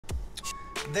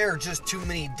There are just too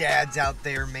many dads out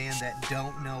there, man, that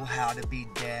don't know how to be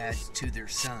dads to their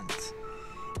sons.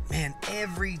 Man,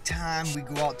 every time we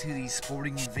go out to these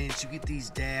sporting events, you get these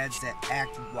dads that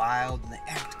act wild and they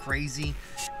act crazy,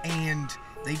 and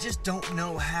they just don't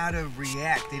know how to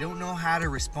react. They don't know how to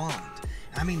respond.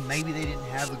 I mean, maybe they didn't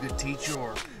have a good teacher,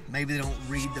 or maybe they don't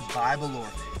read the Bible, or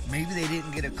maybe they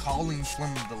didn't get a calling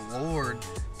from the Lord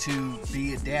to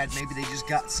be a dad. Maybe they just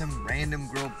got some random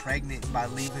girl pregnant by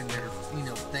leaving their,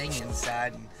 thing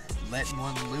inside and letting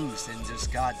one loose and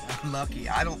just got unlucky.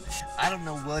 I don't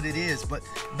know what it is, but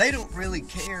they don't really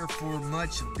care for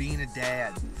much of being a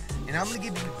dad. And I'm going to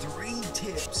give you 3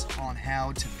 tips on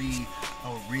how to be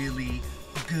a really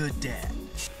good dad.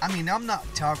 I mean, I'm not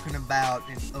talking about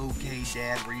an okay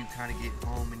dad where you kind of get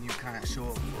home and you kind of show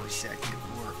up for a second,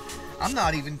 or I'm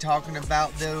not even talking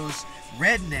about those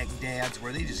redneck dads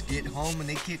where they just get home and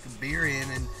they kick a beer in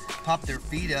and pop their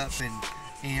feet up and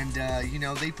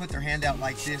they put their hand out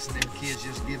like this, and then kids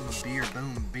just give them a beer.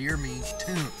 Boom, beer me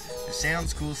too. It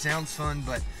sounds cool, sounds fun,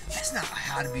 but that's not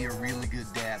how to be a really good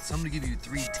dad. So I'm going to give you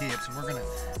 3 tips, and we're going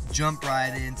to jump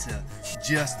right into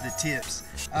just the tips.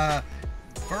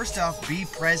 First off, be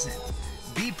present.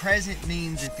 Be present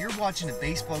means if you're watching a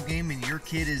baseball game and your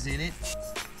kid is in it,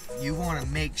 you want to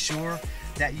make sure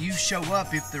that you show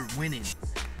up if they're winning.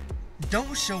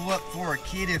 Don't show up for a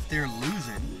kid if they're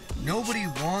losing. Nobody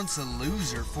wants a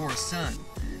loser for a son.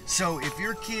 So if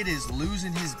your kid is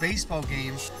losing his baseball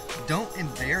game, don't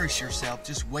embarrass yourself.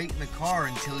 Just wait in the car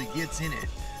until he gets in it.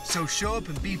 So show up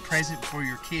and be present for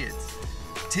your kids.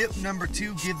 Tip number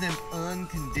 2, give them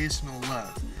unconditional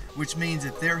love, which means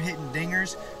if they're hitting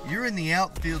dingers, you're in the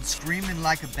outfield screaming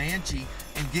like a banshee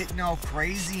and getting all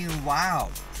crazy and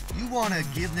wild. You want to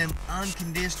give them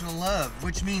unconditional love,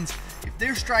 which means if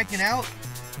they're striking out,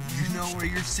 you know where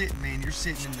you're sitting, man. You're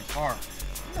sitting in the car.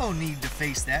 No need to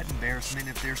face that embarrassment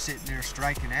if they're sitting there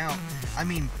striking out. I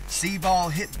mean, see ball,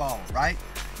 hit ball, right?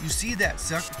 You see that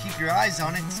sucker, keep your eyes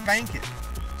on it and spank it.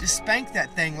 Just spank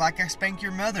that thing like I spank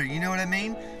your mother, you know what I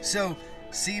mean? So,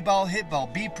 see ball, hit ball,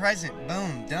 be present,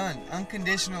 boom, done.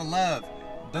 Unconditional love,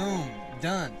 boom,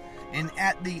 done. And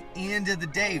at the end of the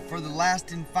day, for the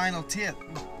last and final tip,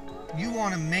 you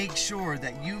want to make sure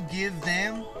that you give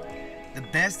them the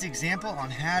best example on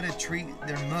how to treat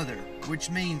their mother, which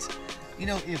means,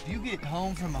 if you get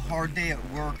home from a hard day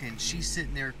at work and she's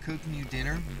sitting there cooking you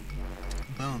dinner,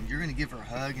 boom, you're going to give her a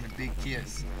hug and a big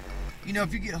kiss.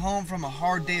 If you get home from a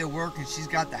hard day at work and she's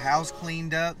got the house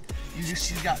cleaned up,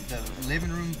 she's got the living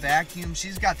room vacuumed,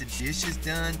 she's got the dishes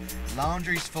done,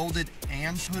 laundry's folded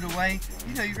and put away,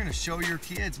 you're going to show your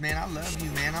kids, man, I love you,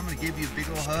 man. I'm going to give you a big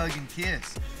old hug and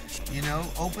kiss.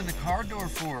 Open the car door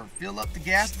for her, fill up the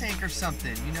gas tank or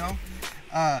something,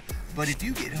 But if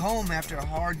you get home after a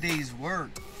hard day's work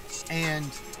and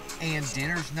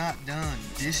dinner's not done,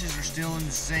 dishes are still in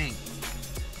the sink,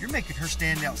 you're making her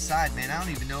stand outside, man. I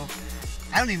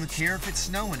don't even care if it's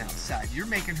snowing outside. You're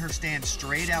making her stand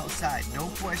straight outside, no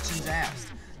questions asked.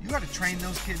 You got to train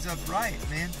those kids up right,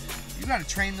 man. You got to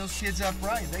train those kids up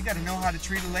right. They got to know how to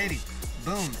treat a lady.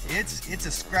 Boom, it's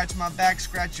a scratch my back,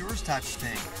 scratch yours type of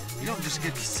thing. You don't just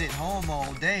get to sit home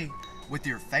all day with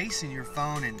your face in your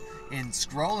phone and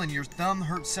scrolling. Your thumb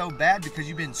hurts so bad because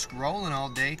you've been scrolling all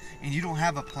day and you don't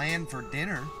have a plan for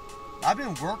dinner. I've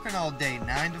been working all day,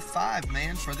 9 to 5,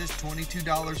 man, for this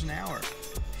 $22 an hour.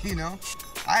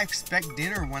 I expect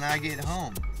dinner when I get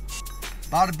home.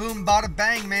 Bada boom, bada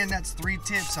bang, man. That's 3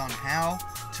 tips on how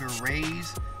to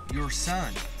raise your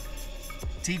son.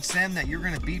 Teach them that you're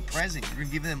going to be present. You're going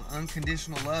to give them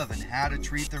unconditional love and how to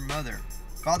treat their mother.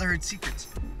 Fatherhood secrets.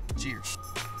 Cheers.